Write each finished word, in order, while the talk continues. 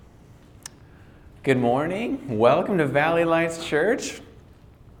Good morning. Welcome to Valley Lights Church.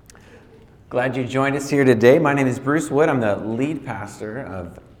 Glad you joined us here today. My name is Bruce Wood. I'm the lead pastor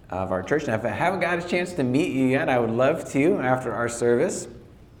of our church. And if I haven't got a chance to meet you yet, I would love to after our service.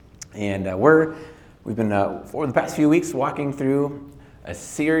 And we've been, for the past few weeks, walking through a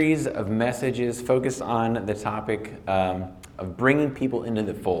series of messages focused on the topic of bringing people into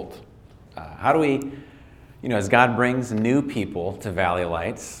the fold. How do we, as God brings new people to Valley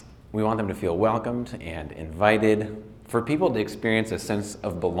Lights, we want them to feel welcomed and invited, for people to experience a sense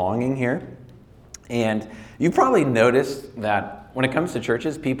of belonging here. And you probably noticed that when it comes to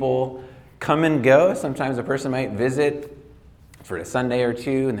churches, people come and go. Sometimes a person might visit for a Sunday or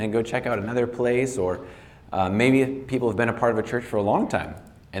two and then go check out another place, or maybe people have been a part of a church for a long time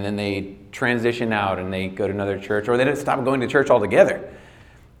and then they transition out and they go to another church, or they don't stop going to church altogether.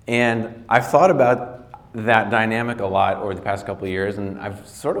 And I've thought about that dynamic a lot over the past couple of years, and I've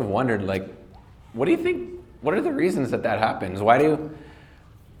sort of wondered, what do you think? What are the reasons that happens?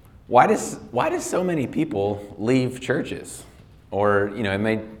 Why does so many people leave churches? Or it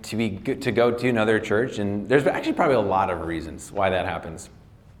may be good to go to another church, and there's actually probably a lot of reasons why that happens.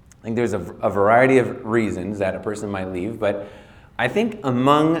 I think there's a variety of reasons that a person might leave, but I think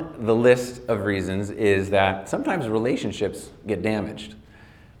among the list of reasons is that sometimes relationships get damaged.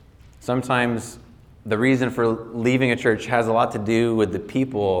 Sometimes the reason for leaving a church has a lot to do with the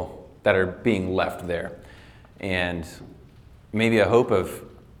people that are being left there. And maybe a hope of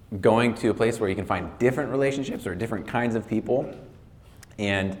going to a place where you can find different relationships or different kinds of people.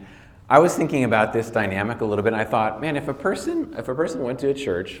 And I was thinking about this dynamic a little bit, and I thought, man, if a person went to a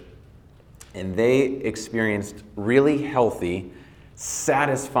church and they experienced really healthy,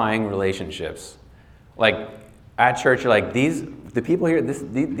 satisfying relationships, like at church, you're like, the people here,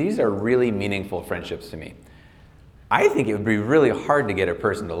 these are really meaningful friendships to me. I think it would be really hard to get a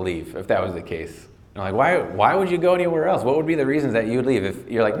person to leave if that was the case. Why would you go anywhere else? What would be the reasons that you would leave? If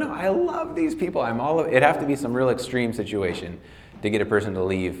you're like, no, I love these people. It'd have to be some real extreme situation to get a person to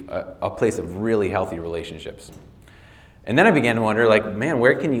leave a place of really healthy relationships. And then I began to wonder, man,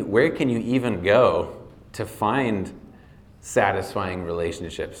 where can you even go to find satisfying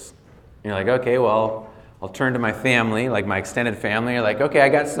relationships? And you're like, okay, well, I'll turn to my family, like my extended family. You're like, okay, I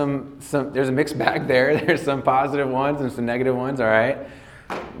got some, there's a mixed bag there. There's some positive ones and some negative ones, all right?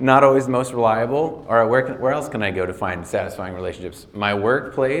 Not always the most reliable. All right, where else can I go to find satisfying relationships? My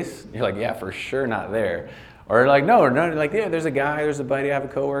workplace? You're like, yeah, for sure not there. Or like, no, like, yeah, there's a guy, there's a buddy, I have a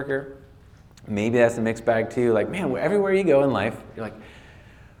coworker. Maybe that's a mixed bag too. Like, man, everywhere you go in life, you're like,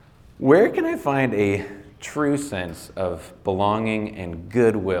 where can I find a true sense of belonging and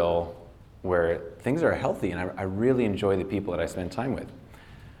goodwill where things are healthy and I really enjoy the people that I spend time with?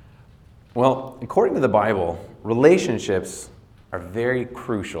 Well, according to the Bible, relationships are very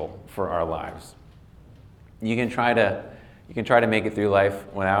crucial for our lives. You can try to make it through life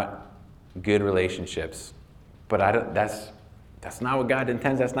without good relationships, but that's not what God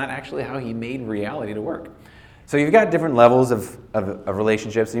intends. That's not actually how He made reality to work. So you've got different levels of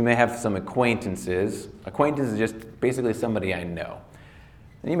relationships. You may have some acquaintances. Acquaintance is just basically somebody I know.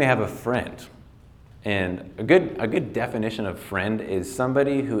 Then you may have a friend. And a good definition of friend is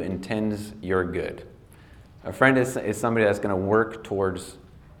somebody who intends your good. A friend is somebody that's going to work towards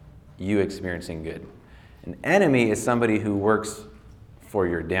you experiencing good. An enemy is somebody who works for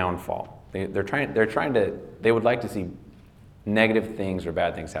your downfall. They would like to see negative things or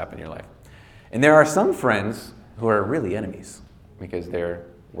bad things happen in your life. And there are some friends who are really enemies because they're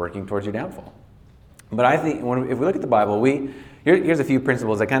working towards your downfall. But I think if we look at the Bible, here's a few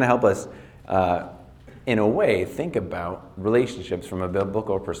principles that kind of help us, in a way, think about relationships from a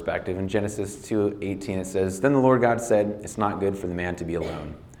biblical perspective. In Genesis 2:18, it says, "Then the Lord God said, 'It's not good for the man to be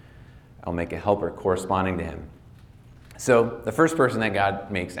alone. I'll make a helper corresponding to him.'" So the first person that God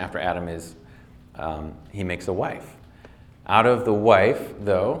makes after Adam is, He makes a wife. Out of the wife,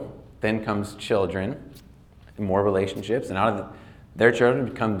 though, then comes children, more relationships, and out of their children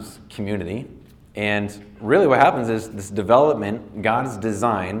becomes community. And really what happens is this development, God's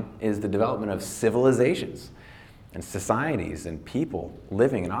design, is the development of civilizations and societies and people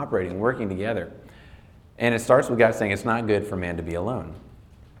living and operating and working together. And it starts with God saying it's not good for man to be alone.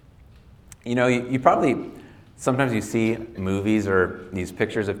 You probably, sometimes you see movies or these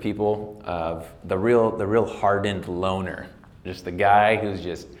pictures of people of the real hardened loner. Just the guy who's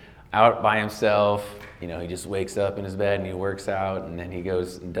just out by himself. He just wakes up in his bed and he works out, and then he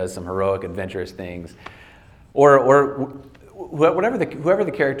goes and does some heroic, adventurous things. Or whoever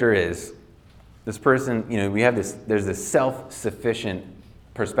the character is, this person, there's this self-sufficient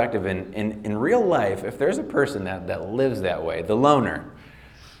perspective. In real life, if there's a person that lives that way, the loner,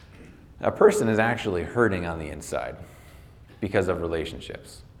 a person is actually hurting on the inside because of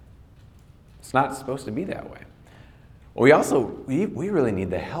relationships. It's not supposed to be that way. We really need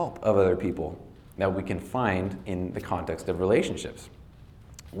the help of other people that we can find in the context of relationships.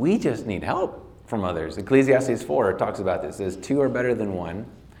 We just need help from others. Ecclesiastes 4 talks about this. It says, 2 are better than 1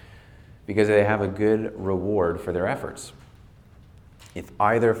 because they have a good reward for their efforts. If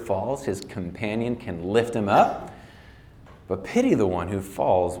either falls, his companion can lift him up, but pity the one who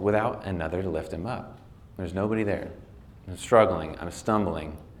falls without another to lift him up. There's nobody there. I'm struggling. I'm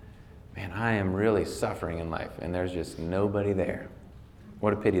stumbling. Man, I am really suffering in life, and there's just nobody there.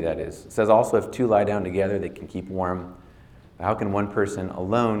 What a pity that is. It says also, if 2 lie down together, they can keep warm. How can one person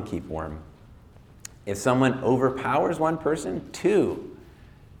alone keep warm? If someone overpowers one person, 2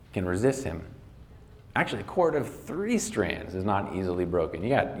 can resist him. Actually, a cord of 3 strands is not easily broken. You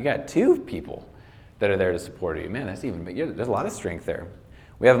got 2 people that are there to support you. Man, that's even big. There's a lot of strength there.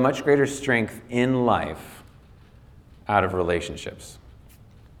 We have much greater strength in life out of relationships.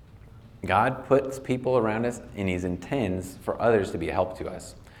 God puts people around us, and he intends for others to be a help to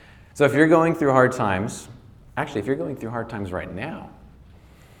us. So if you're going through hard times, if you're going through hard times right now,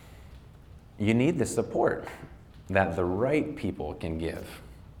 you need the support that the right people can give.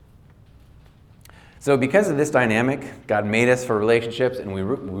 So because of this dynamic, God made us for relationships, and we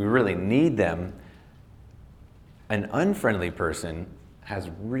really need them. An unfriendly person has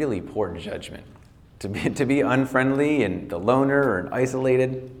really poor judgment. To be unfriendly and the loner or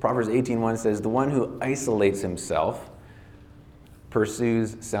isolated, Proverbs 18:1 says, the one who isolates himself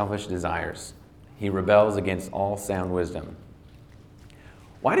pursues selfish desires. He rebels against all sound wisdom.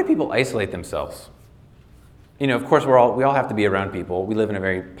 Why do people isolate themselves? Of course, we all have to be around people. We live in a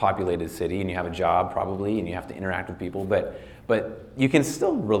very populated city, and you have a job probably, and you have to interact with people, but you can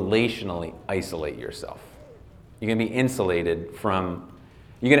still relationally isolate yourself. You can be insulated from,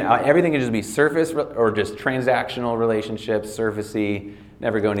 everything can just be surface or just transactional relationships, surfacey,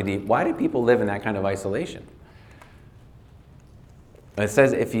 never go any deep. Why do people live in that kind of isolation? It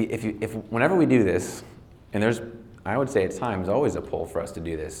says if whenever we do this, and I would say at times always a pull for us to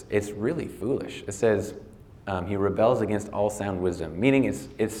do this, it's really foolish. It says he rebels against all sound wisdom, meaning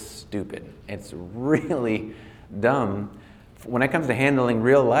it's stupid. It's really dumb when it comes to handling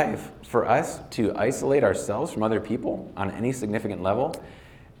real life for us to isolate ourselves from other people on any significant level.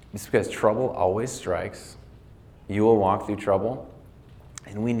 It's because trouble always strikes. You will walk through trouble,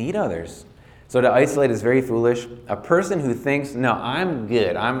 and we need others. So to isolate is very foolish. A person who thinks, no, I'm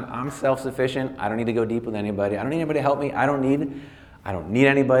good. I'm self-sufficient. I don't need to go deep with anybody. I don't need anybody to help me. I don't need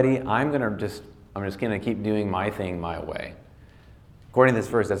anybody. I'm just going to keep doing my thing my way. According to this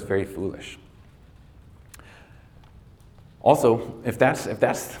verse, that's very foolish. Also, if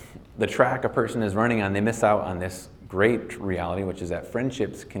that's the track a person is running on, they miss out on this great reality, which is that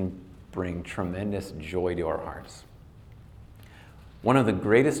friendships can bring tremendous joy to our hearts. One of the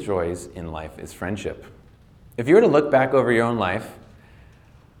greatest joys in life is friendship. If you were to look back over your own life,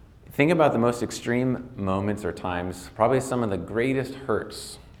 think about the most extreme moments or times, probably some of the greatest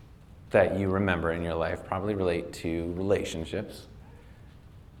hurts that you remember in your life probably relate to relationships.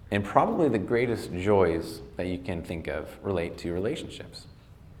 And probably the greatest joys that you can think of relate to relationships.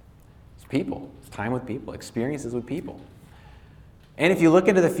 It's people. It's time with people. Experiences with people. And if you look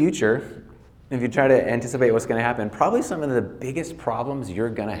into the future, if you try to anticipate what's going to happen, probably some of the biggest problems you're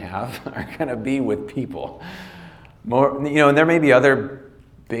going to have are going to be with people. And there may be other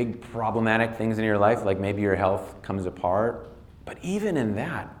big problematic things in your life, like maybe your health comes apart. But even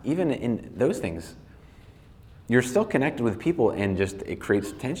in those things, you're still connected with people, and just it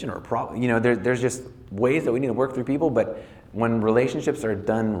creates tension or problem. There's just ways that we need to work through people, but when relationships are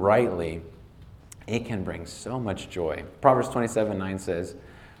done rightly, it can bring so much joy. Proverbs 27:9 says,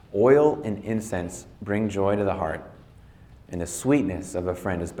 oil and incense bring joy to the heart, and the sweetness of a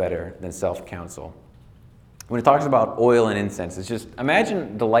friend is better than self-counsel. When it talks about oil and incense, it's just,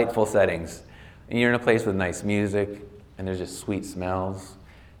 imagine delightful settings. And you're in a place with nice music, and there's just sweet smells.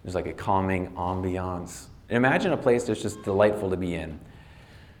 There's like a calming ambiance. Imagine a place that's just delightful to be in.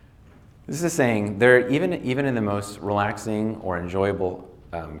 This is saying, even in the most relaxing or enjoyable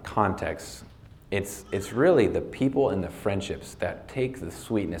contexts, it's really the people and the friendships that take the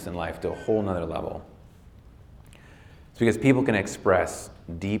sweetness in life to a whole nother level. It's because people can express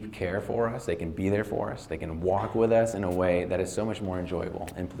deep care for us, they can be there for us, they can walk with us in a way that is so much more enjoyable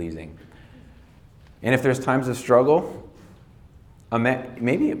and pleasing. And if there's times of struggle,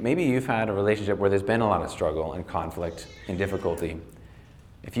 maybe you've had a relationship where there's been a lot of struggle and conflict and difficulty.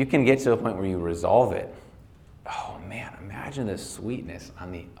 If you can get to a point where you resolve it, oh man, imagine the sweetness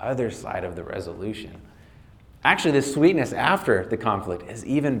on the other side of the resolution. Actually, the sweetness after the conflict is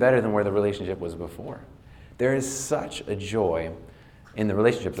even better than where the relationship was before. There is such a joy in the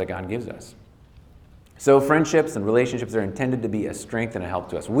relationships that God gives us. So friendships and relationships are intended to be a strength and a help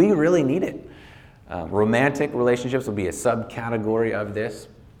to us. We really need it. Romantic relationships will be a subcategory of this,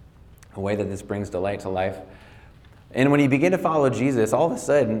 a way that this brings delight to life. And when you begin to follow Jesus, all of a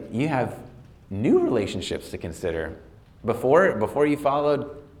sudden you have new relationships to consider. Before you followed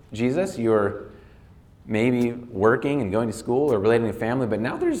Jesus, you're maybe working and going to school or relating to family, but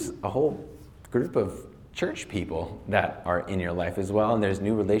now there's a whole group of church people that are in your life as well, and there's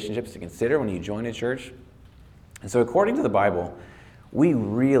new relationships to consider when you join a church. And so according to the Bible, we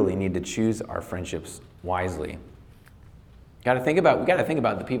really need to choose our friendships wisely. We got to think about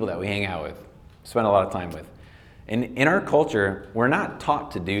the people that we hang out with, spend a lot of time with. And in our culture, we're not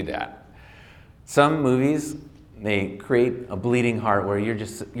taught to do that. Some movies, they create a bleeding heart where you're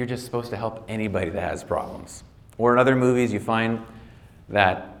just supposed to help anybody that has problems. Or in other movies, you find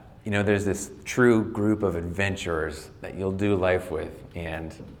that there's this true group of adventurers that you'll do life with.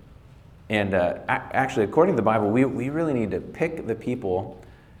 And actually, according to the Bible, we really need to pick the people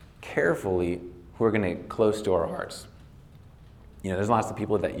carefully who are going to get close to our hearts. There's lots of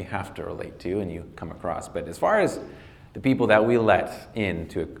people that you have to relate to and you come across. But as far as the people that we let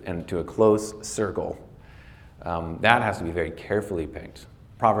into a close circle, that has to be very carefully picked.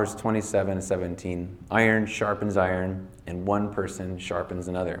 Proverbs 27:17, iron sharpens iron, and one person sharpens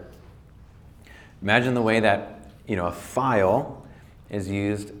another. Imagine the way that a file is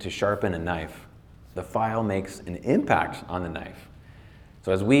used to sharpen a knife. The file makes an impact on the knife.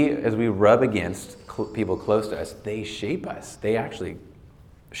 So as we rub against people close to us, they shape us. They actually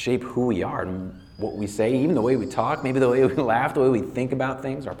shape who we are and what we say, even the way we talk, maybe the way we laugh, the way we think about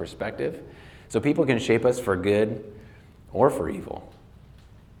things, our perspective. So people can shape us for good or for evil.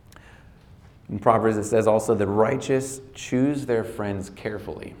 In Proverbs it says also, the righteous choose their friends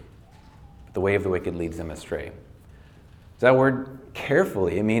carefully, but the way of the wicked leads them astray. So that word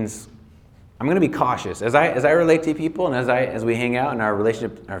carefully, it means I'm going to be cautious. As I relate to people and as we hang out and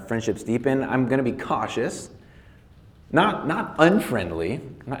our friendships deepen, I'm going to be cautious. Not unfriendly.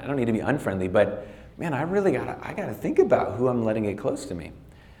 I don't need to be unfriendly, but man, I gotta think about who I'm letting get close to me.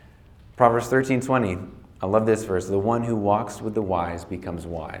 Proverbs 13:20. I love this verse. The one who walks with the wise becomes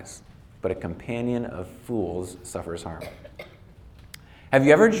wise, but a companion of fools suffers harm. Have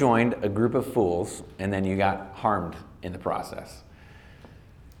you ever joined a group of fools and then you got harmed in the process?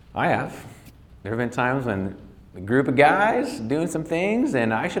 I have. There have been times when a group of guys doing some things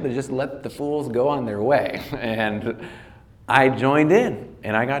and I should have just let the fools go on their way. And I joined in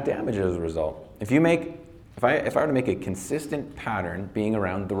and I got damaged as a result. If I were to make a consistent pattern being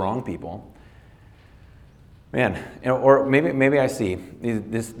around the wrong people, man, or maybe I see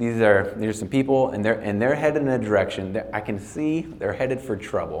these are some people and they're headed in a direction that I can see they're headed for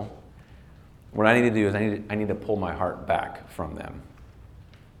trouble. What I need to do is I need to pull my heart back from them.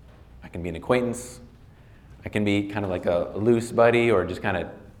 I can be an acquaintance. I can be kind of like a loose buddy or just kind of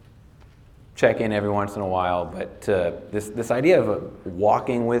check in every once in a while. But this idea of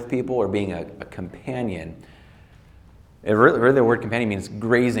walking with people or being a companion, really the word companion means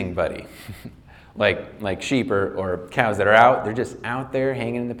grazing buddy. like sheep or cows that are out, they're just out there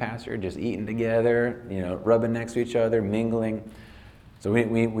hanging in the pasture, just eating together, rubbing next to each other, mingling. So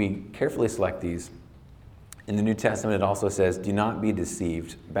we carefully select these. In the New Testament, it also says, do not be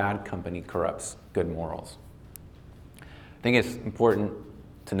deceived. Bad company corrupts good morals. I think it's important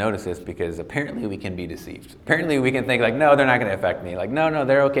to notice this because apparently we can be deceived. Apparently we can think like, no, they're not going to affect me. Like, no,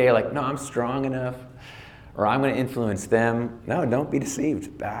 they're okay. Like, no, I'm strong enough. Or I'm going to influence them. No, don't be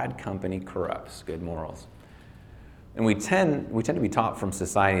deceived. Bad company corrupts good morals. And we tend to be taught from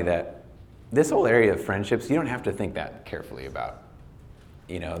society that this whole area of friendships, you don't have to think that carefully about.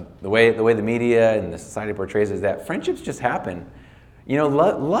 The way the media and the society portrays is that friendships just happen.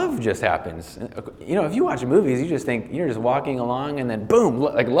 Love just happens. If you watch movies, you just think you're just walking along and then boom,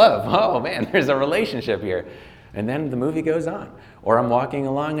 like love. Oh man, there's a relationship here. And then the movie goes on. Or I'm walking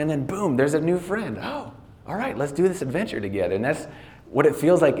along and then boom, there's a new friend. Oh, all right, let's do this adventure together. And that's what it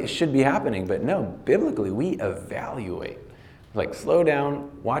feels like it should be happening. But no, biblically, we evaluate. Like slow down,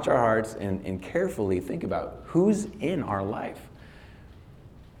 watch our hearts, and carefully think about who's in our life.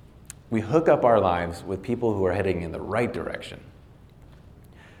 We hook up our lives with people who are heading in the right direction.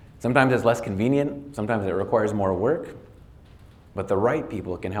 Sometimes it's less convenient, sometimes it requires more work, but the right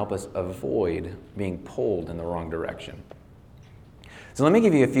people can help us avoid being pulled in the wrong direction. So let me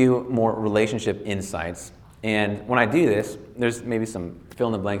give you a few more relationship insights. And when I do this, there's maybe some fill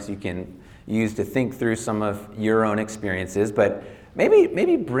in the blanks you can use to think through some of your own experiences, but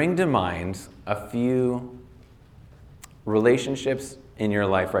maybe bring to mind a few relationships in your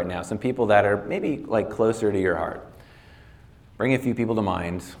life right now, some people that are maybe like closer to your heart. Bring a few people to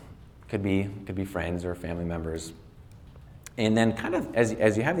mind. Could be friends or family members. And then kind of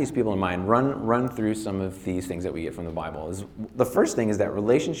as you have these people in mind, run through some of these things that we get from the Bible. The first thing is that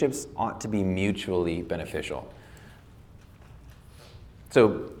relationships ought to be mutually beneficial.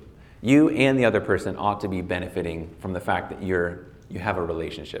 So you and the other person ought to be benefiting from the fact that you have a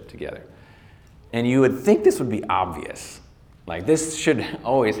relationship together. And you would think this would be obvious. Like this should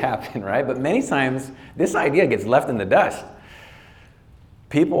always happen, right? But many times this idea gets left in the dust.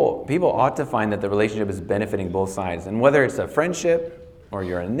 People ought to find that the relationship is benefiting both sides. And whether it's a friendship or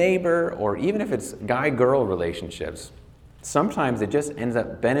you're a neighbor or even if it's guy-girl relationships, sometimes it just ends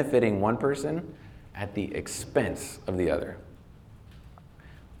up benefiting one person at the expense of the other.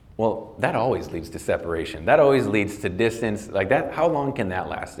 Well, that always leads to separation. That always leads to distance. Like that, how long can that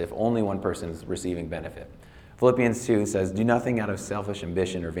last if only one person's receiving benefit? Philippians 2 says, "Do nothing out of selfish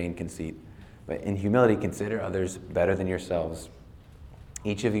ambition or vain conceit, but in humility consider others better than yourselves.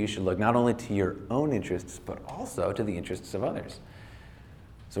 Each of you should look not only to your own interests, but also to the interests of others."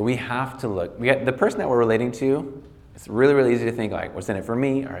 So we have to look. The person that we're relating to, it's really, really easy to think like, what's in it for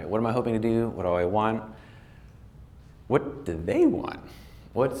me? All right, what am I hoping to do? What do I want? What do they want?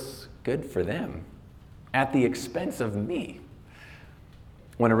 What's good for them at the expense of me?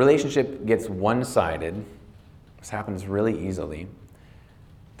 When a relationship gets one-sided, this happens really easily,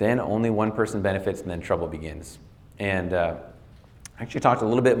 then only one person benefits and then trouble begins. And I actually talked a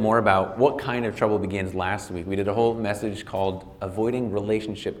little bit more about what kind of trouble begins last week. We did a whole message called Avoiding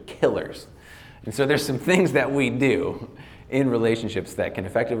Relationship Killers. And so there's some things that we do in relationships that can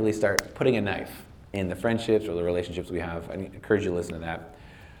effectively start putting a knife in the friendships or the relationships we have. I encourage you to listen to that.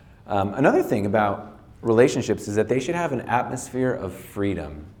 Another thing about relationships is that they should have an atmosphere of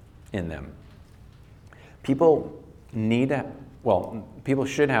freedom in them. People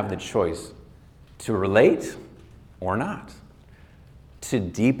should have the choice to relate or not, to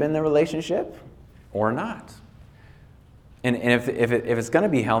deepen the relationship or not. And if it's going to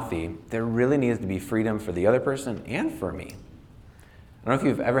be healthy, there really needs to be freedom for the other person and for me. I don't know if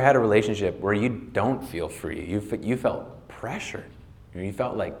you've ever had a relationship where you don't feel free. You felt pressured. You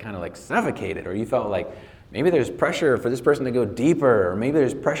felt like kind of like suffocated, or you felt like maybe there's pressure for this person to go deeper, or maybe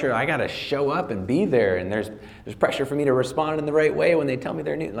there's pressure I got to show up and be there, and there's pressure for me to respond in the right way when they tell me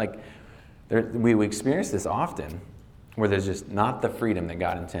they're new. We experience this often, where there's just not the freedom that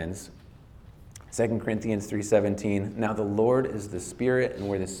God intends. 2 Corinthians 3:17, "Now the Lord is the Spirit, and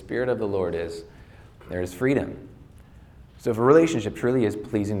where the Spirit of the Lord is, there is freedom." So if a relationship truly is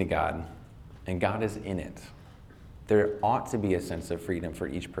pleasing to God, and God is in it, there ought to be a sense of freedom for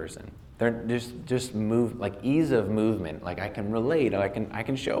each person. They're just move, like ease of movement. Like I can relate, I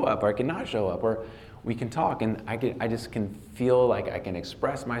can show up, or I can not show up, or we can talk, and I just can feel like I can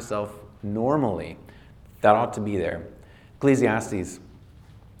express myself normally. That ought to be there. Ecclesiastes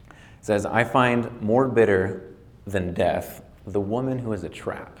says, "I find more bitter than death the woman who is a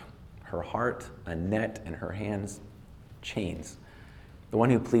trap, her heart a net, and her hands chains. The one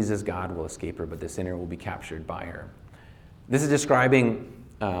who pleases God will escape her, but the sinner will be captured by her." This is describing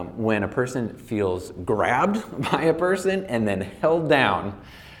when a person feels grabbed by a person and then held down.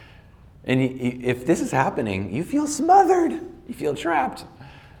 And if this is happening, you feel smothered. You feel trapped.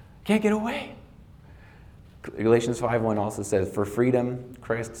 Can't get away. Galatians 5:1 also says, "For freedom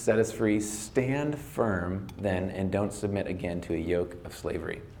Christ set us free. Stand firm then and don't submit again to a yoke of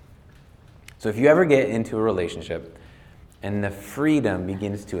slavery." So if you ever get into a relationship and the freedom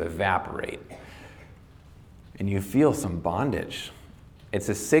begins to evaporate and you feel some bondage, it's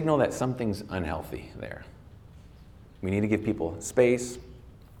a signal that something's unhealthy there. We need to give people space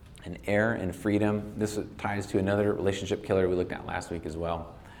and air and freedom. This ties to another relationship killer we looked at last week as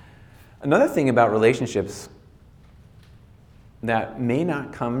well. Another thing about relationships that may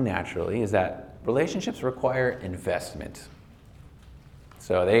not come naturally is that relationships require investment.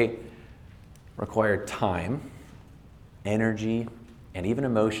 So they require time, energy, and even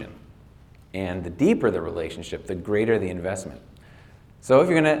emotion. And the deeper the relationship, the greater the investment. So if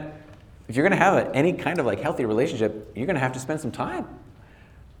you're gonna have any kind of like healthy relationship, you're gonna have to spend some time.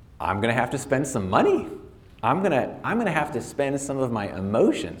 I'm gonna have to spend some money. I'm gonna have to spend some of my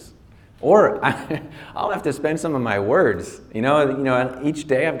emotions, or I'll have to spend some of my words. You know, each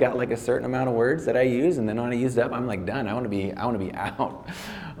day I've got like a certain amount of words that I use, and then when I use up, I'm like done. I want to be out.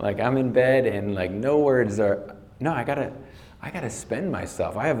 Like I'm in bed and like no words are. No, I gotta spend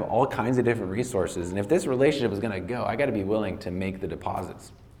myself. I have all kinds of different resources, and if this relationship is gonna go, I gotta be willing to make the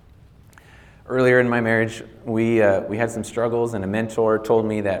deposits. Earlier in my marriage, we had some struggles, and a mentor told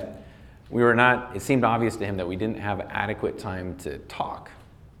me that it seemed obvious to him that we didn't have adequate time to talk.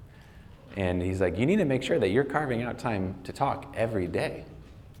 And he's like, you need to make sure that you're carving out time to talk every day.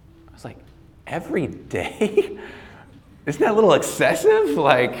 I was like, every day? Isn't that a little excessive?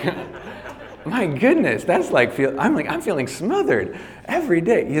 Like, my goodness, that's like, I'm feeling smothered every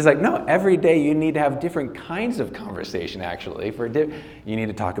day. He's like, no, every day you need to have different kinds of conversation, actually. You need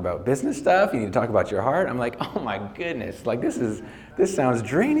to talk about business stuff, you need to talk about your heart. I'm like, oh my goodness, like this sounds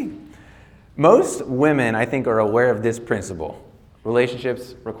draining. Most women, I think, are aware of this principle.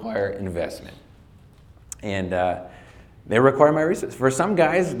 Relationships require investment. And they require my research. For some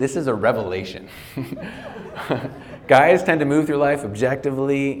guys, this is a revelation. Guys tend to move through life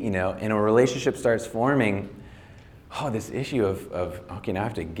objectively, and a relationship starts forming, this issue of okay, now I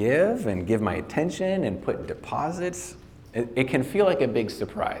have to give my attention and put deposits. It can feel like a big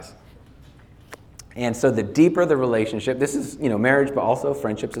surprise. And so the deeper the relationship, this is, marriage, but also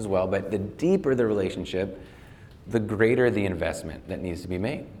friendships as well, but the deeper the relationship, the greater the investment that needs to be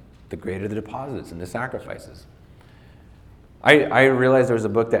made, the greater the deposits and the sacrifices. I realized there was a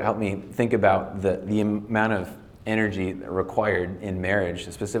book that helped me think about the amount of energy required in marriage.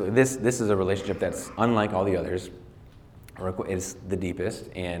 Specifically, this is a relationship that's unlike all the others. It's the deepest,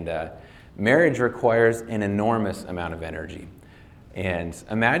 and marriage requires an enormous amount of energy. And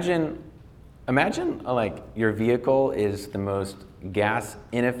imagine like your vehicle is the most gas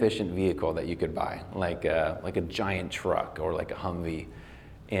inefficient vehicle that you could buy, like a giant truck or like a Humvee,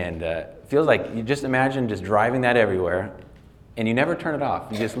 and feels like you just imagine just driving that everywhere. And you never turn it off.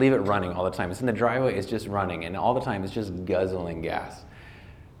 You just leave it running all the time. It's in the driveway, it's just running. And all the time, it's just guzzling gas.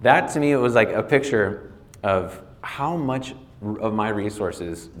 That, to me, it was like a picture of how much of my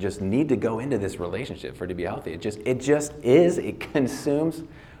resources just need to go into this relationship for it to be healthy. It just is. It consumes.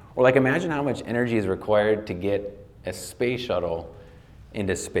 Or like imagine how much energy is required to get a space shuttle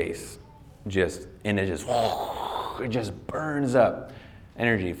into space. It just burns up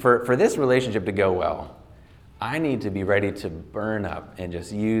energy. For this relationship to go well, I need to be ready to burn up and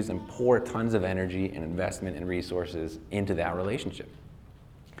just use and pour tons of energy and investment and resources into that relationship.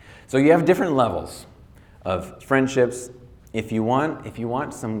 So you have different levels of friendships. If you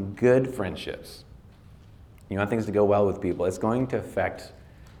want some good friendships, you want things to go well with people, it's going to affect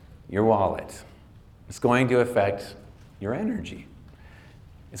your wallet. It's going to affect your energy.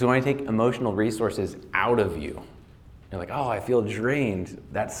 It's going to take emotional resources out of you. You're like, I feel drained.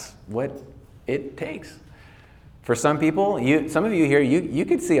 That's what it takes. For some people, some of you here, you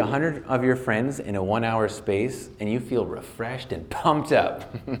could see 100 of your friends in a 1 hour space and you feel refreshed and pumped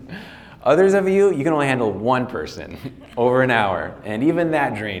up. Others of you can only handle one person over an hour, and even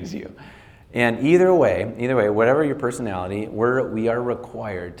that drains you. And either way, whatever your personality, we are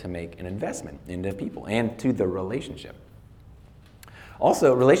required to make an investment into people and to the relationship.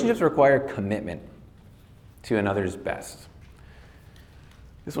 Also, relationships require commitment to another's best.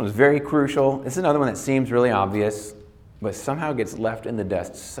 This one is very crucial. This is another one that seems really obvious, but somehow gets left in the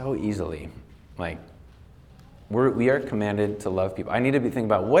dust so easily. Like, we are commanded to love people. I need to be thinking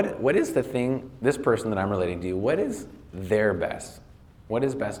about what is the thing, this person that I'm relating to, what is their best? What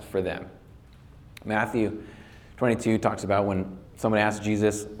is best for them? Matthew 22 talks about when someone asks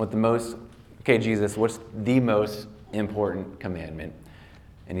Jesus, Jesus, what's the most important commandment?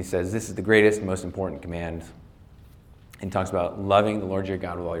 And he says, this is the greatest, most important command. And he talks about loving the Lord your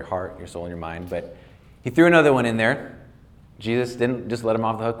God with all your heart, your soul, and your mind. But he threw another one in there. Jesus didn't just let him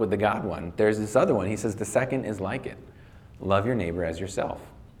off the hook with the God one. There's this other one. He says the second is like it. Love your neighbor as yourself.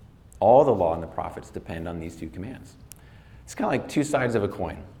 All the law and the prophets depend on these two commands. It's kind of like two sides of a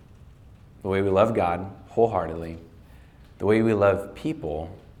coin. The way we love God wholeheartedly, the way we love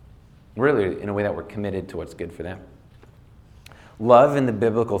people, really in a way that we're committed to what's good for them. Love in the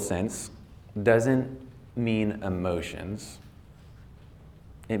biblical sense doesn't mean emotions.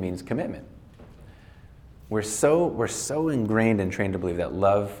 It means commitment. We're so ingrained and trained to believe that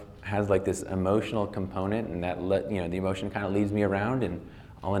love has like this emotional component, and that the emotion kind of leads me around, and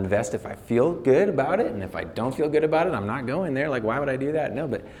I'll invest if I feel good about it, and if I don't feel good about it, I'm not going there. Like, why would I do that? No,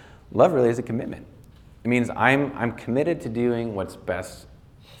 but love really is a commitment. It means I'm committed to doing what's best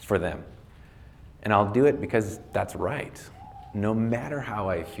for them, and I'll do it because that's right, no matter how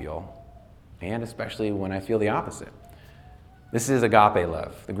I feel, and especially when I feel the opposite. This is agape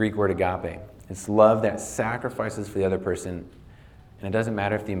love, the Greek word agape. It's love that sacrifices for the other person, and it doesn't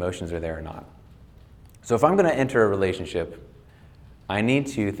matter if the emotions are there or not. So if I'm going to enter a relationship, I need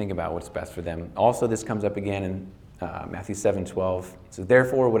to think about what's best for them. Also, this comes up again in Matthew 7:12. So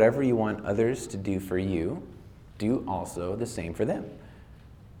therefore, whatever you want others to do for you, do also the same for them.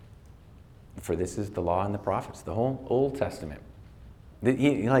 For this is the law and the prophets, the whole Old Testament.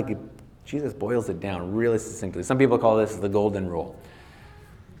 Jesus boils it down really succinctly. Some people call this the golden rule.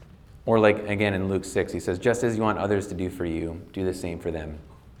 Or like, again, in Luke 6, he says, just as you want others to do for you, do the same for them.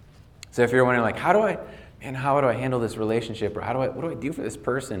 So if you're wondering, like, how do I handle this relationship? Or what do I do for this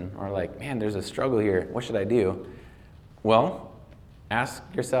person? Or like, man, there's a struggle here. What should I do? Well, ask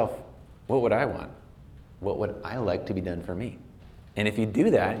yourself, what would I want? What would I like to be done for me? And if you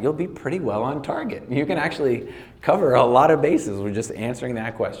do that, you'll be pretty well on target. You can actually cover a lot of bases with just answering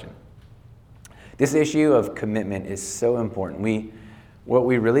that question. This issue of commitment is so important. What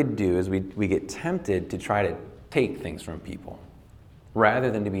we really do is we get tempted to try to take things from people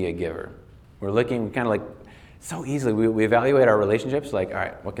rather than to be a giver. We're looking kind of like so easily, we evaluate our relationships like, all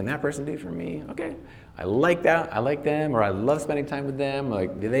right, what can that person do for me? Okay, I like that, I like them, or I love spending time with them.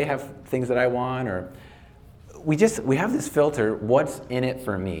 Like, do they have things that I want? Or we have this filter, what's in it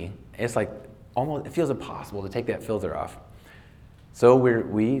for me? It's like almost, it feels impossible to take that filter off. So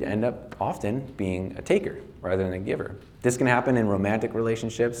we end up often being a taker rather than a giver. This can happen in romantic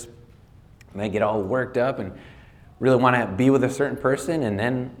relationships. They get all worked up and really want to be with a certain person, and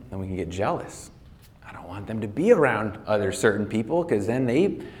then we can get jealous. I don't want them to be around other certain people because then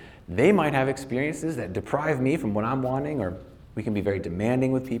they might have experiences that deprive me from what I'm wanting, or we can be very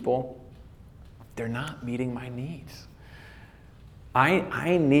demanding with people. They're not meeting my needs.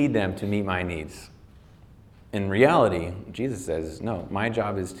 I need them to meet my needs. In reality, Jesus says, no, my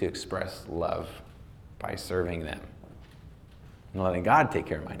job is to express love by serving them and letting God take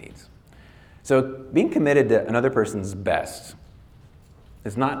care of my needs. So being committed to another person's best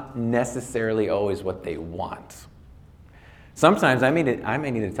is not necessarily always what they want. Sometimes I may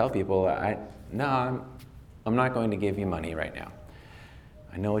need to tell people, I'm not going to give you money right now.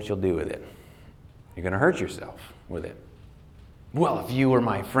 I know what you'll do with it. You're going to hurt yourself with it. Well, if you were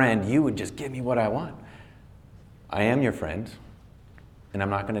my friend, you would just give me what I want. I am your friend, and I'm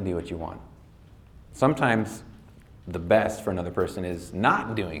not going to do what you want. Sometimes the best for another person is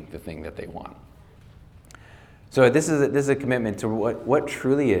not doing the thing that they want. So this is a commitment to what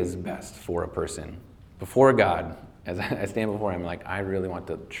truly is best for a person. Before God, as I stand before him, like, I really want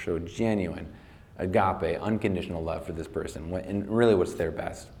to show genuine, agape, unconditional love for this person, and really what's their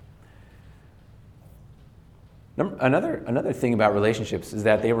best. Another thing about relationships is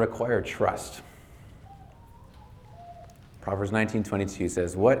that they require trust. Proverbs 19:22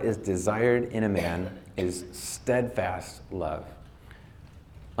 says, what is desired in a man is steadfast love,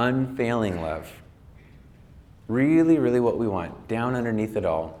 unfailing love. Really, really what we want, down underneath it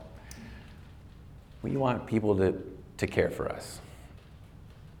all, we want people to care for us,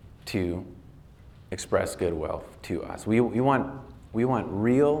 to express goodwill to us. We want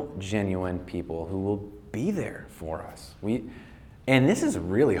real, genuine people who will be there for us. And this is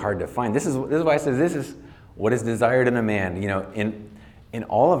really hard to find. This is why it says this is what is desired in a man. You know, in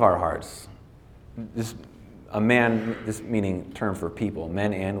all of our hearts, this meaning term for people,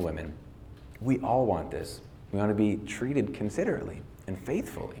 men and women, we all want this. We want to be treated considerately and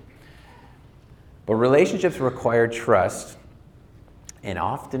faithfully. But relationships require trust, and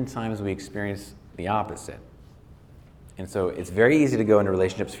oftentimes we experience the opposite. And so it's very easy to go into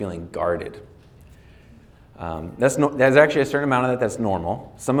relationships feeling guarded. There's actually a certain amount of that's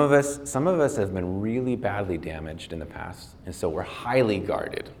normal. Some of us have been really badly damaged in the past, and so we're highly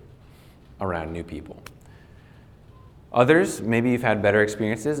guarded around new people. Others, maybe you've had better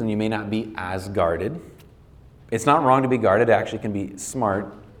experiences and you may not be as guarded. It's not wrong to be guarded. It actually can be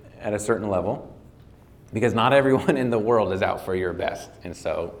smart at a certain level, because not everyone in the world is out for your best, and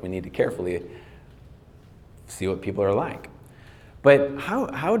so we need to carefully see what people are like. But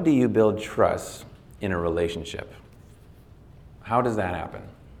how do you build trust in a relationship? How does that happen?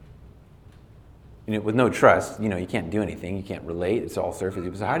 You know, with no trust, you can't do anything. You can't relate. It's all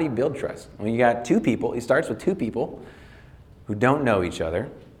surface. So how do you build trust? Well, you got two people. It starts with two people who don't know each other,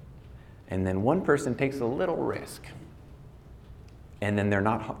 and then one person takes a little risk, and then they're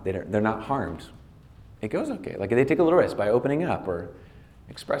not harmed. It goes okay. Like, they take a little risk by opening up or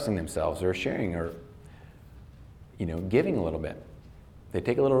expressing themselves or sharing or giving a little bit. They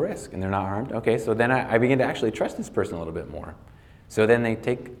take a little risk and they're not harmed. Okay, so then I begin to actually trust this person a little bit more. So then they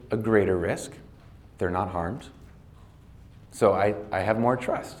take a greater risk. They're not harmed. So I have more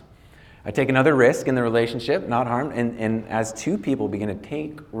trust. I take another risk in the relationship, not harmed. And as two people begin to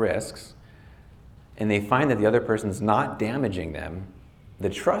take risks and they find that the other person's not damaging them, the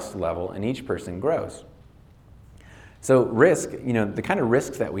trust level in each person grows. So risk, the kind of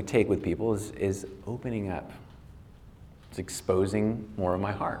risks that we take with people is opening up. It's exposing more of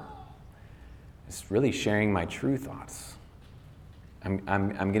my heart. It's really sharing my true thoughts.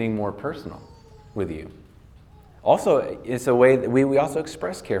 I'm getting more personal with you. Also, it's a way that we also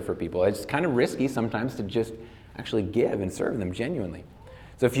express care for people. It's kind of risky sometimes to just actually give and serve them genuinely.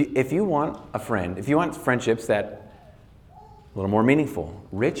 So if you want a friend, if you want friendships that a little more meaningful,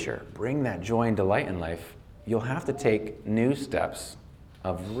 richer, bring that joy and delight in life, you'll have to take new steps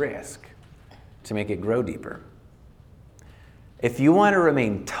of risk to make it grow deeper. If you want to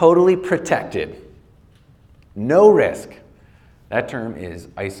remain totally protected, no risk, that term is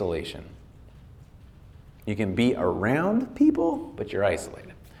isolation. You can be around people, but you're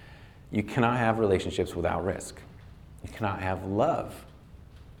isolated. You cannot have relationships without risk. You cannot have love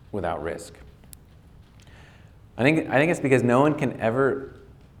without risk. I think it's because no one can ever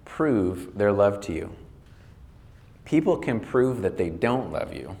prove their love to you. People can prove that they don't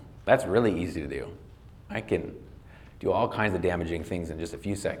love you. That's really easy to do. I can do all kinds of damaging things in just a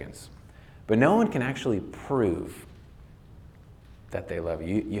few seconds. But no one can actually prove that they love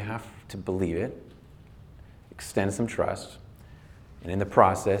you. You have to believe it, extend some trust, and in the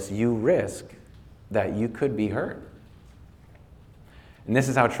process, you risk that you could be hurt. And this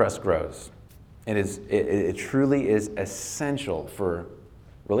is how trust grows. It truly is essential for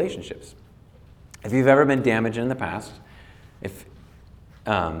relationships. If you've ever been damaged in the past,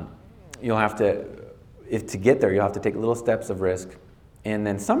 you'll have to get there, you'll have to take little steps of risk. And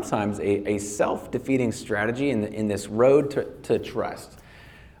then sometimes a self-defeating strategy in this road to trust.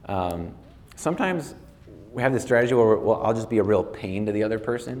 Sometimes we have this strategy where I'll just be a real pain to the other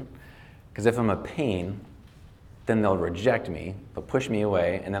person. Because if I'm a pain, then they'll reject me, they'll push me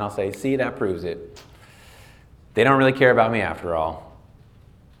away, and then I'll say, see, that proves it. They don't really care about me after all.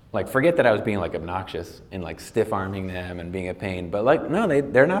 Like, forget that I was being like obnoxious and like stiff-arming them and being a pain, but like, no,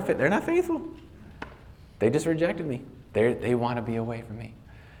 they're not faithful. They just rejected me. They want to be away from me.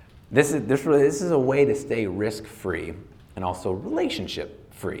 This is a way to stay risk-free and also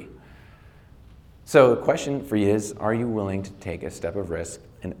relationship-free. So the question for you is, are you willing to take a step of risk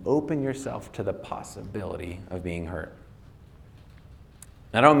and open yourself to the possibility of being hurt?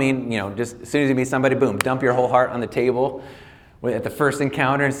 I don't mean, just as soon as you meet somebody, boom, dump your whole heart on the table at the first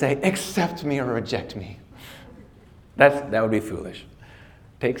encounter and say, accept me or reject me. That would be foolish.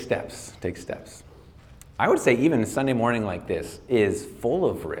 Take steps. I would say even a Sunday morning like this is full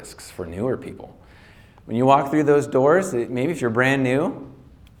of risks for newer people. When you walk through those doors, maybe if you're brand new,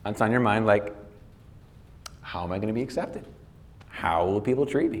 it's on your mind like, how am I going to be accepted? How will people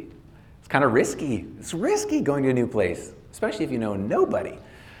treat me? It's kind of risky. It's risky going to a new place, especially if you know nobody.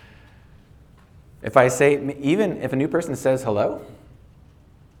 If I say, even if a new person says hello,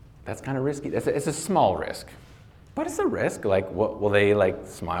 that's kind of risky. It's a small risk, but it's a risk. Like, what, will they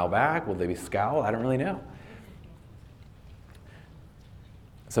smile back? Will they be scowl? I don't really know.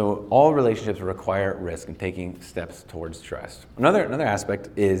 So all relationships require risk and taking steps towards trust. Another aspect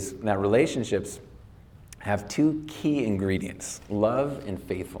is that relationships have two key ingredients, love and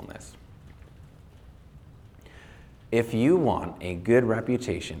faithfulness. If you want a good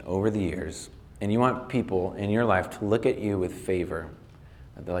reputation over the years, and you want people in your life to look at you with favor,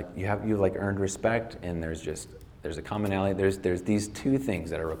 you've earned respect, and there's a commonality. There's these two things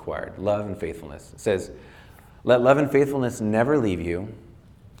that are required, love and faithfulness. It says, let love and faithfulness never leave you.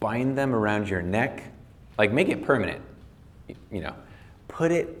 Bind them around your neck, make it permanent.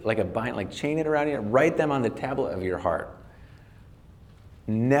 Put it chain it around you, write them on the tablet of your heart.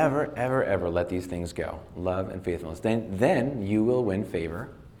 Never, ever, ever let these things go, love and faithfulness. Then you will win favor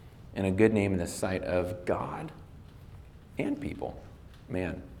and a good name in the sight of God and people.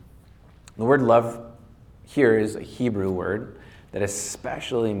 Man. The word love here is a Hebrew word that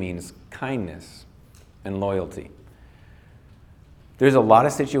especially means kindness and loyalty. There's a lot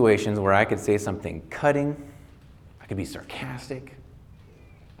of situations where I could say something cutting, I could be sarcastic,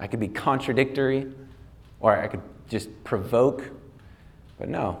 I could be contradictory, or I could just provoke. But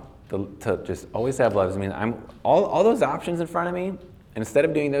no, to just always have love. I mean, I'm all those options in front of me, and instead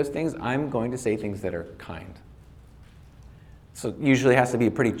of doing those things, I'm going to say things that are kind. So it usually has to be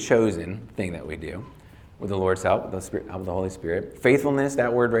a pretty chosen thing that we do with the Lord's help, with the help of the Holy Spirit. Faithfulness,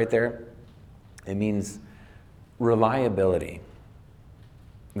 that word right there, it means reliability.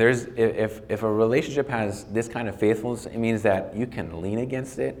 If a relationship has this kind of faithfulness, it means that you can lean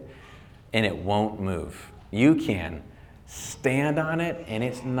against it and it won't move. You can stand on it and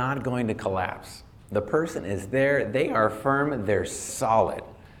it's not going to collapse. The person is there, they are firm, they're solid.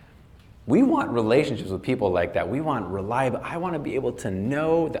 We want relationships with people like that. We want reliable. I want to be able to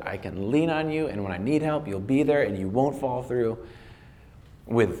know that I can lean on you, and when I need help, you'll be there and you won't fall through.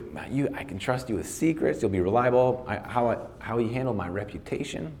 With you, I can trust you with secrets. You'll be reliable. How you handle my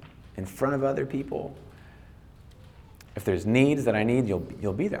reputation in front of other people. If there's needs that I need,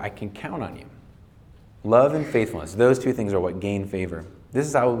 you'll be there. I can count on you. Love and faithfulness, those two things are what gain favor. This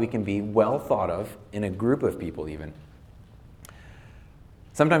is how we can be well thought of in a group of people even.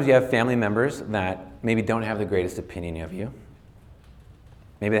 Sometimes you have family members that maybe don't have the greatest opinion of you.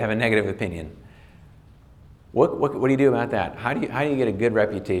 Maybe they have a negative opinion. What do you do about that? How do you get a good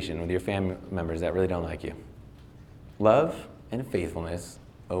reputation with your family members that really don't like you? Love and faithfulness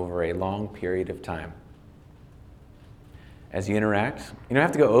over a long period of time. As you interact, you don't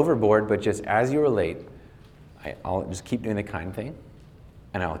have to go overboard, but just as you relate, I'll just keep doing the kind thing,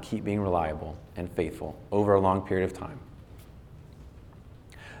 and I'll keep being reliable and faithful over a long period of time.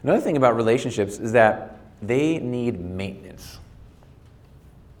 Another thing about relationships is that they need maintenance,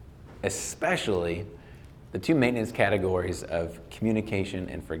 especially the two maintenance categories of communication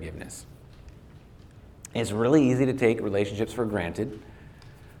and forgiveness. It's really easy to take relationships for granted,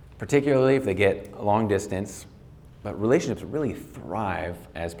 particularly if they get long distance, but relationships really thrive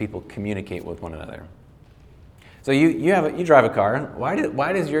as people communicate with one another. So you drive a car.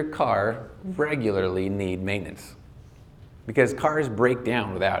 Why does your car regularly need maintenance? Because cars break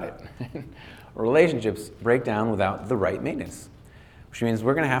down without it. Relationships break down without the right maintenance, which means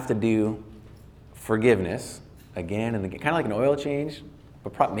we're going to have to do forgiveness again and again, kind of like an oil change,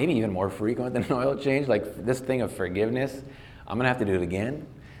 but maybe even more frequent than an oil change. Like this thing of forgiveness, I'm going to have to do it again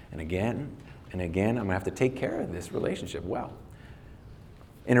and again and again. I'm going to have to take care of this relationship well.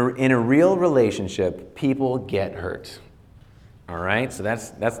 In a real relationship, people get hurt. All right? So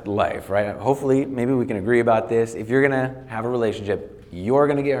that's life, right? Hopefully, maybe we can agree about this. If you're going to have a relationship, you're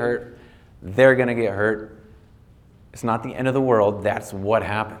going to get hurt. They're going to get hurt. It's not the end of the world. That's what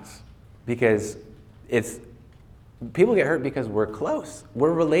happens. Because people get hurt because we're close.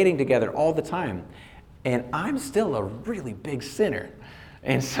 We're relating together all the time. And I'm still a really big sinner.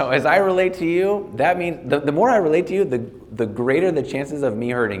 And so as I relate to you, that means the more I relate to you, the greater the chances of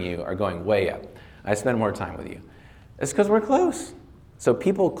me hurting you are going way up. I spend more time with you. It's because we're close. So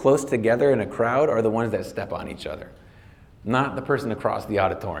people close together in a crowd are the ones that step on each other, not the person across the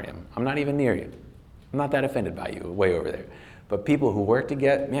auditorium. I'm not even near you. I'm not that offended by you, way over there. But people who work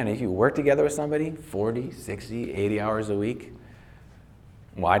together, man, if you work together with somebody 40, 60, 80 hours a week,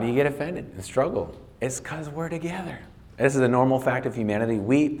 why do you get offended and struggle? It's because we're together. This is a normal fact of humanity.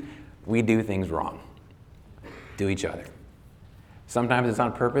 We do things wrong to each other. Sometimes it's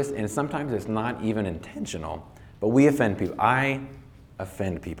on purpose, and sometimes it's not even intentional. But we offend people. I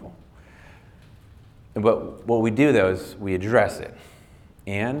offend people. But what we do, though, is we address it,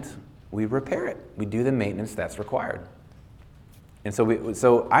 and we repair it. We do the maintenance that's required. And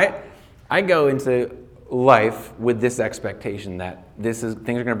so I go into life with this expectation that things are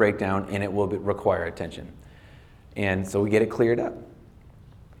going to break down, and it will require attention. And so we get it cleared up.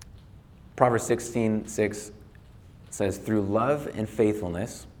 Proverbs 16:6 says, through love and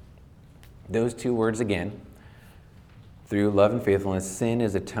faithfulness, those two words again, through love and faithfulness, sin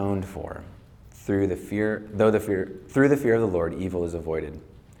is atoned for. Through the fear of the Lord, evil is avoided.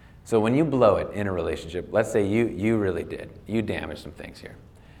 So when you blow it in a relationship, let's say you really did. You damaged some things here.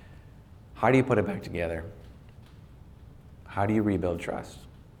 How do you put it back together? How do you rebuild trust?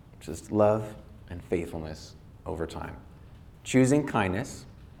 Just love and faithfulness over time. Choosing kindness,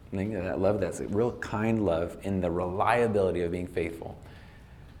 that love, that's a real kind love in the reliability of being faithful.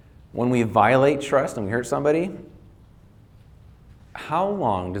 When we violate trust and we hurt somebody, how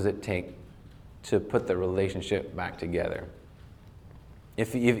long does it take to put the relationship back together?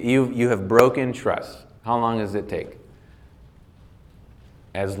 If you have broken trust, how long does it take?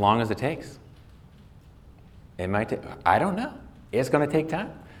 As long as it takes. It might take, I don't know. It's going to take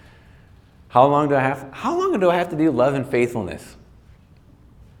time. How long do I have to do love and faithfulness?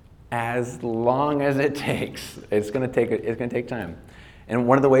 As long as it takes. It's going to take time. And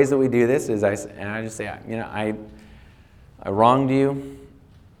one of the ways that we do this is I just say, I wronged you,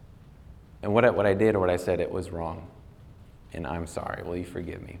 and what I did or what I said, it was wrong, and I'm sorry. Will you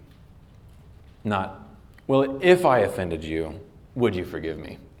forgive me? Not, well, if I offended you, would you forgive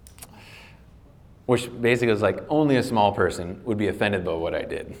me? Which basically is like only a small person would be offended by what I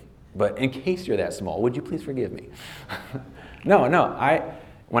did. But in case you're that small, would you please forgive me? No.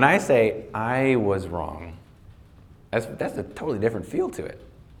 When I say I was wrong, that's a totally different feel to it.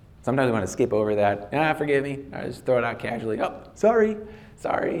 Sometimes we want to skip over that. Forgive me. I just throw it out casually. Oh, sorry.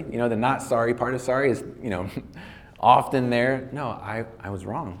 The not sorry part of sorry is, often there. No, I was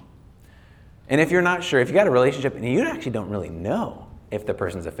wrong. And if you're not sure, if you got a relationship and you actually don't really know if the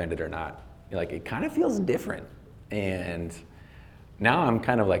person's offended or not, you're like, it kind of feels different. And now I'm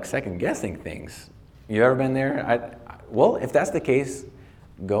kind of like second guessing things. You ever been there? Well, if that's the case,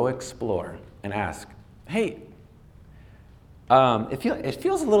 go explore and ask, hey, It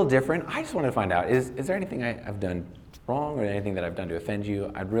feels a little different. I just wanted to find out, is there anything I've done wrong or anything that I've done to offend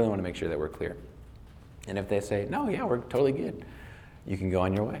you? I'd really want to make sure that we're clear. And if they say, no, yeah, we're totally good, you can go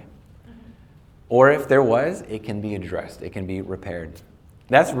on your way. Or if there was, it can be addressed. It can be repaired.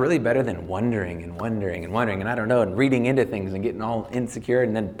 That's really better than wondering and wondering and wondering, and I don't know, and reading into things and getting all insecure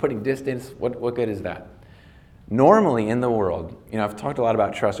and then putting distance. What good is that? Normally in the world, I've talked a lot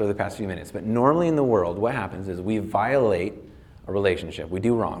about trust over the past few minutes, but normally in the world, what happens is we violate a relationship. We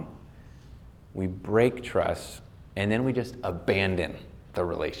do wrong. We break trust, and then we just abandon the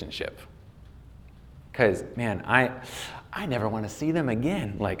relationship. Because, man, I never want to see them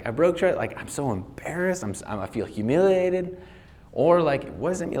again. Like, I broke trust. Like, I'm so embarrassed. I feel humiliated. Or, like, it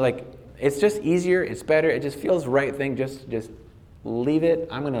wasn't me. Like, it's just easier. It's better. It just feels right thing. Just leave it.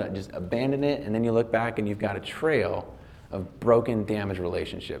 I'm going to just abandon it. And then you look back and you've got a trail of broken, damaged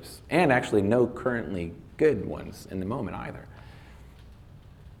relationships. And actually no currently good ones in the moment either.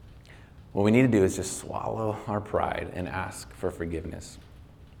 What we need to do is just swallow our pride and ask for forgiveness.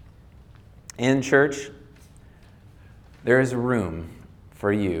 In church, there is room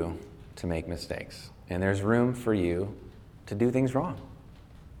for you to make mistakes. And there's room for you to do things wrong.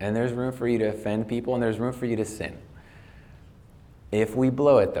 And there's room for you to offend people, and there's room for you to sin. If we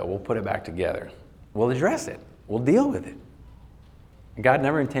blow it, though, we'll put it back together. We'll address it. We'll deal with it. God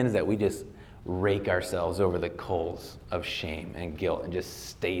never intends that we just rake ourselves over the coals of shame and guilt and just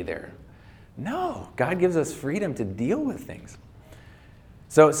stay there. No, God gives us freedom to deal with things.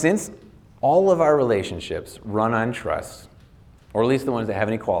 So since all of our relationships run on trust, or at least the ones that have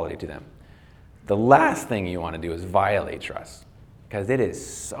any quality to them, the last thing you want to do is violate trust, because it is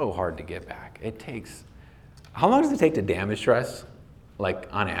so hard to get back. How long does it take to damage trust? Like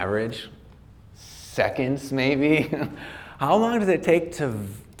on average? Seconds, maybe? How long does it take to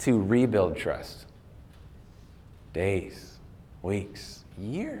rebuild trust? Days, weeks,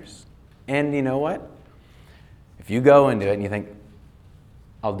 years. And you know what? If you go into it and you think,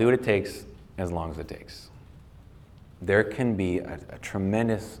 I'll do what it takes as long as it takes, there can be a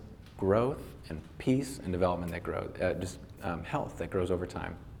tremendous growth and peace and development that grows, health that grows over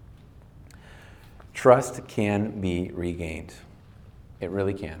time. Trust can be regained. It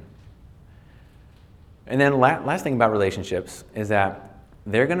really can. And then last thing about relationships is that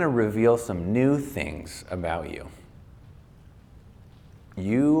they're going to reveal some new things about you.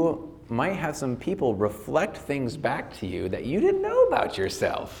 You might have some people reflect things back to you that you didn't know about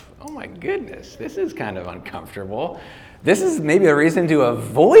yourself. Oh my goodness, this is kind of uncomfortable. This is maybe a reason to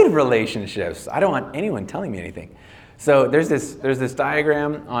avoid relationships. I don't want anyone telling me anything. So there's this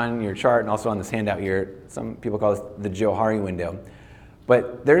diagram on your chart and also on this handout here. Some people call this the Johari window.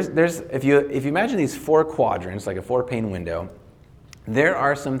 But there's if you imagine these 4 quadrants, like a 4-pane window, there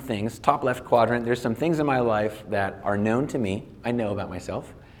are some things, top left quadrant, there's some things in my life that are known to me, I know about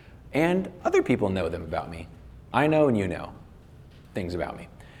myself, and other people know them about me. I know and you know things about me.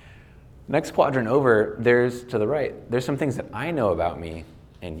 Next quadrant over, to the right, there's some things that I know about me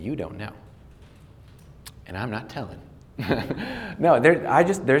and you don't know. And I'm not telling. No,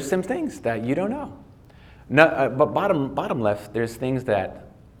 there's some things that you don't know. No, but bottom left, there's things that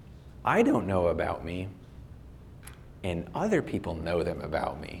I don't know about me and other people know them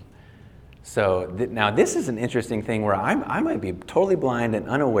about me. So now this is an interesting thing where I might be totally blind and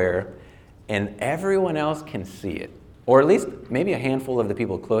unaware and everyone else can see it. Or at least maybe a handful of the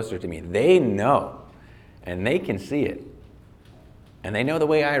people closer to me. They know and they can see it. And they know the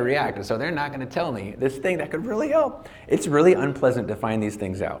way I react, and so they're not going to tell me this thing that could really help. It's really unpleasant to find these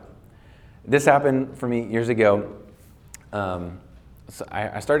things out. This happened for me years ago. So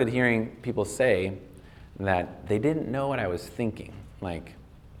I started hearing people say that they didn't know what I was thinking. Like,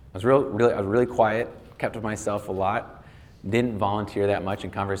 I was really quiet, kept to myself a lot, didn't volunteer that much in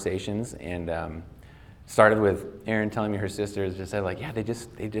conversations, and started with Erin telling me her sisters just said, like, yeah, they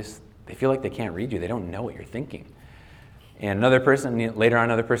feel like they can't read you. They don't know what you're thinking. And later on,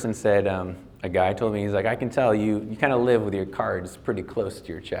 another person said, a guy told me, he's like, I can tell you kind of live with your cards pretty close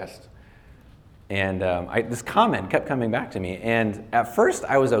to your chest. And this comment kept coming back to me. And at first,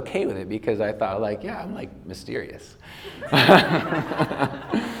 I was okay with it because I thought, like, yeah, I'm like mysterious.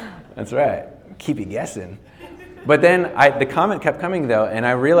 That's right. Keep you guessing. But then the comment kept coming, though, and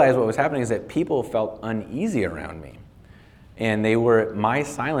I realized what was happening is that people felt uneasy around me. And my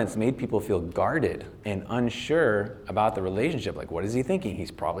silence made people feel guarded and unsure about the relationship. Like, what is he thinking? He's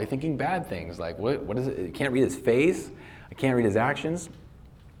probably thinking bad things. Like, what is it? I can't read his face. I can't read his actions.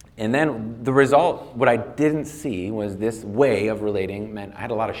 And then the result, what I didn't see was this way of relating meant I had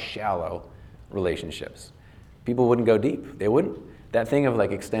a lot of shallow relationships. People wouldn't go deep. They wouldn't. That thing of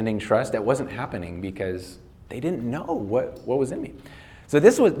like extending trust, that wasn't happening because they didn't know what was in me. So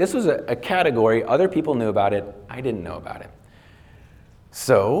this was a category. Other people knew about it. I didn't know about it.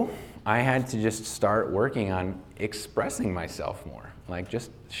 So I had to just start working on expressing myself more, like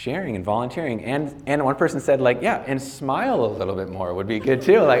just sharing and volunteering. And one person said, like, yeah, and smile a little bit more would be good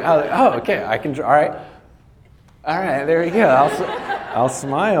too. Like, oh, okay, I can. All right, there you go. I'll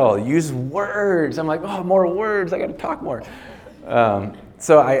smile. Use words. I'm like, oh, more words. I got to talk more.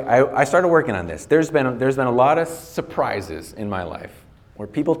 So I started working on this. There's been a lot of surprises in my life where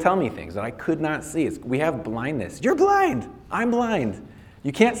people tell me things that I could not see. We have blindness. You're blind. I'm blind.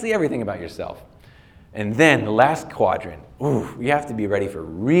 You can't see everything about yourself. And then the last quadrant, you have to be ready for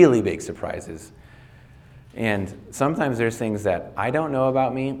really big surprises. And sometimes there's things that I don't know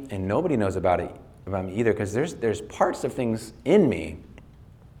about me, and nobody knows about me either, because there's parts of things in me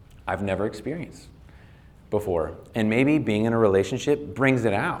I've never experienced before. And maybe being in a relationship brings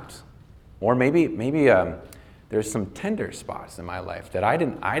it out. Or maybe there's some tender spots in my life that I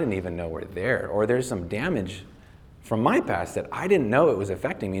didn't even know were there. Or there's some damage from my past that I didn't know it was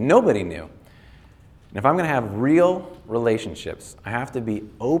affecting me. Nobody knew. And if I'm going to have real relationships, I have to be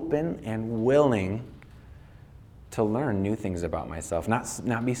open and willing to learn new things about myself,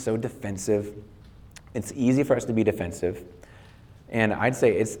 not be so defensive. It's easy for us to be defensive. And I'd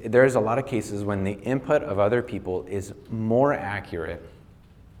say there's a lot of cases when the input of other people is more accurate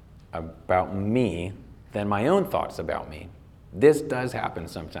about me than my own thoughts about me. This does happen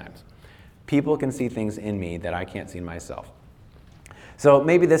sometimes. People can see things in me that I can't see in myself. So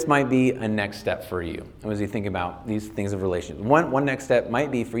maybe this might be a next step for you as you think about these things of relationships. One next step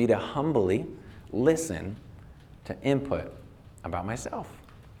might be for you to humbly listen to input about myself.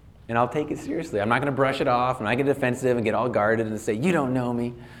 And I'll take it seriously. I'm not going to brush it off and I get defensive and get all guarded and say, you don't know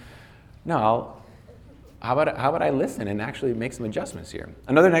me. No, how about I listen and actually make some adjustments here?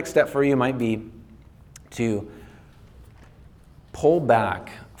 Another next step for you might be to pull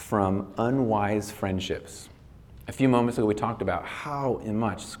back from unwise friendships. A few moments ago we talked about how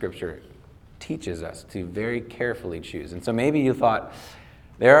much Scripture teaches us to very carefully choose. And so maybe you thought,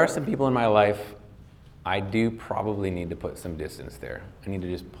 there are some people in my life I do probably need to put some distance there. I need to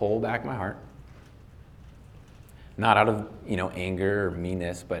just pull back my heart. Not out of, anger or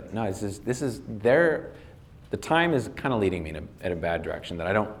meanness, but no, the time is kind of leading me in a bad direction that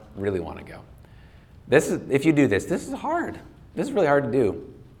I don't really want to go. If you do this is hard. This is really hard to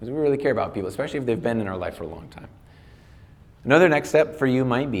do because we really care about people, especially if they've been in our life for a long time. Another next step for you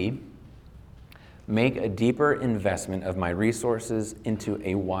might be make a deeper investment of my resources into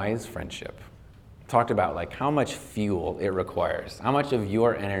a wise friendship. Talked about how much fuel it requires, how much of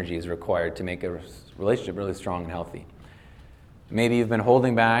your energy is required to make a relationship really strong and healthy. Maybe you've been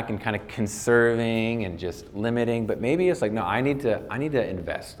holding back and kind of conserving and just limiting, but maybe it's like, no, I need to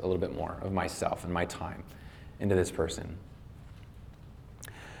invest a little bit more of myself and my time into this person.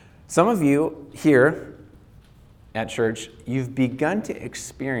 Some of you here at church, you've begun to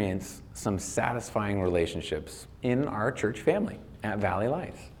experience some satisfying relationships in our church family at Valley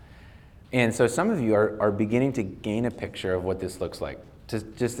Lights. And so some of you are beginning to gain a picture of what this looks like.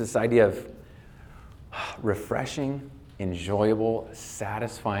 Just this idea of refreshing, enjoyable,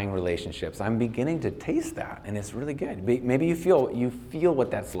 satisfying relationships. I'm beginning to taste that, and it's really good. Maybe you feel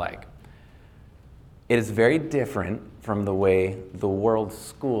what that's like. It is very different from the way the world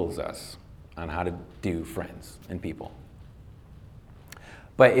schools us on how to do friends and people.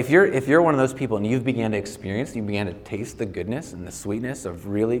 But if you're one of those people and you began to taste the goodness and the sweetness of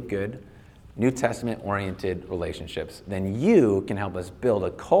really good New Testament-oriented relationships, then you can help us build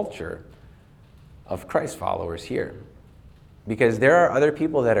a culture of Christ followers here. Because there are other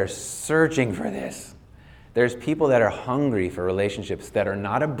people that are searching for this. There's people that are hungry for relationships that are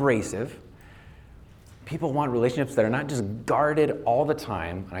not abrasive. People want relationships that are not just guarded all the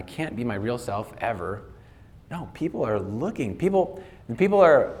time, and I can't be my real self ever. No, people are looking. People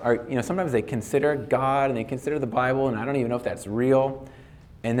are sometimes they consider God and they consider the Bible, and I don't even know if that's real.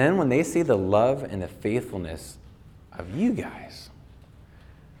 And then when they see the love and the faithfulness of you guys,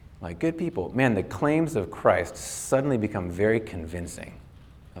 like good people, man, the claims of Christ suddenly become very convincing.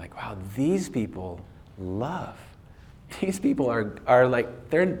 They're like, wow, these people love. These people are like,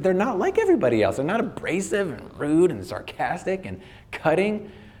 they're not like everybody else. They're not abrasive and rude and sarcastic and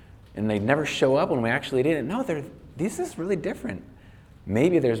cutting, and they never show up when we actually did it. No, this is really different.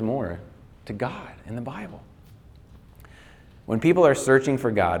 Maybe there's more to God in the Bible. When people are searching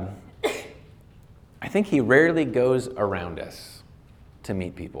for God, I think He rarely goes around us to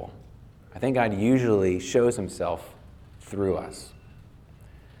meet people. I think God usually shows Himself through us.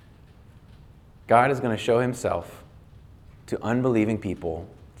 God is going to show Himself to unbelieving people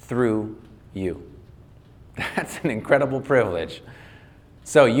through you. That's an incredible privilege.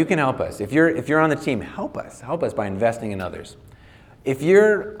 So you can help us. If you're on the team, help us. Help us by investing in others. If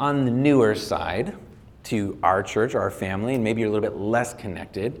you're on the newer side to our church or our family, and maybe you're a little bit less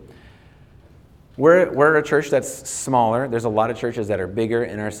connected, we're a church that's smaller. There's a lot of churches that are bigger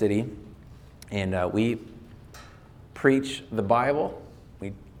in our city, and we preach the Bible.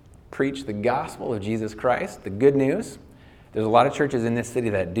 We preach the gospel of Jesus Christ, the good news. There's a lot of churches in this city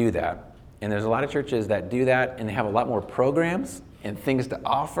that do that. And there's a lot of churches that do that, and they have a lot more programs and things to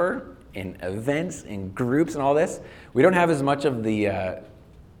offer, and events and groups and all this. We don't have as much of the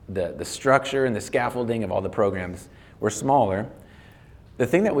structure and the scaffolding of all the programs. We're smaller. The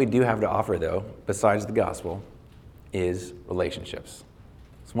thing that we do have to offer, though, besides the gospel, is relationships.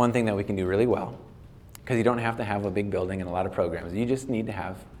 It's one thing that we can do really well, because you don't have to have a big building and a lot of programs. You just need to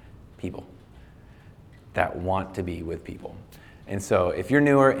have people that want to be with people. And so if you're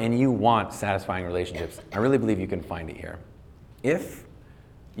newer and you want satisfying relationships, I really believe you can find it here. If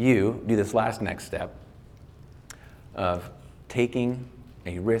you do this next step of taking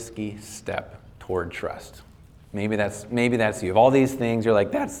a risky step toward trust. Maybe that's you. Of all these things, you're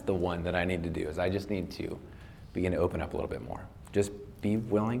like, that's the one that I need to do, is I just need to begin to open up a little bit more. Just be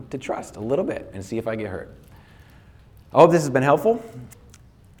willing to trust a little bit and see if I get hurt. I hope this has been helpful.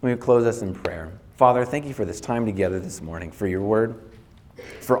 Let me close us in prayer. Father, thank you for this time together this morning, for your word,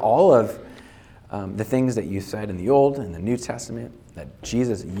 for all of the things that you said in the Old and the New Testament, that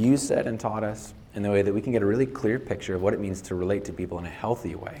Jesus, you said and taught us, in the way that we can get a really clear picture of what it means to relate to people in a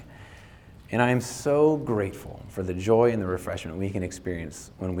healthy way. And I am so grateful for the joy and the refreshment we can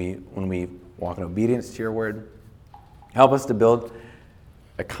experience when we walk in obedience to your word. Help us to build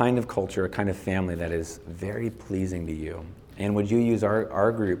a kind of culture, a kind of family that is very pleasing to you. And would you use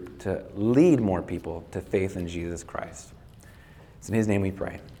our group to lead more people to faith in Jesus Christ? It's in his name we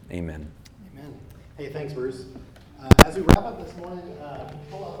pray. Amen. Amen. Hey, thanks, Bruce. As we wrap up this morning,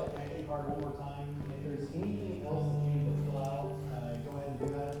 pull out that connecting card one more time. If there's anything else that you need to fill out, go ahead and do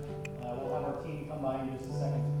that. We'll have our team come by in just a second.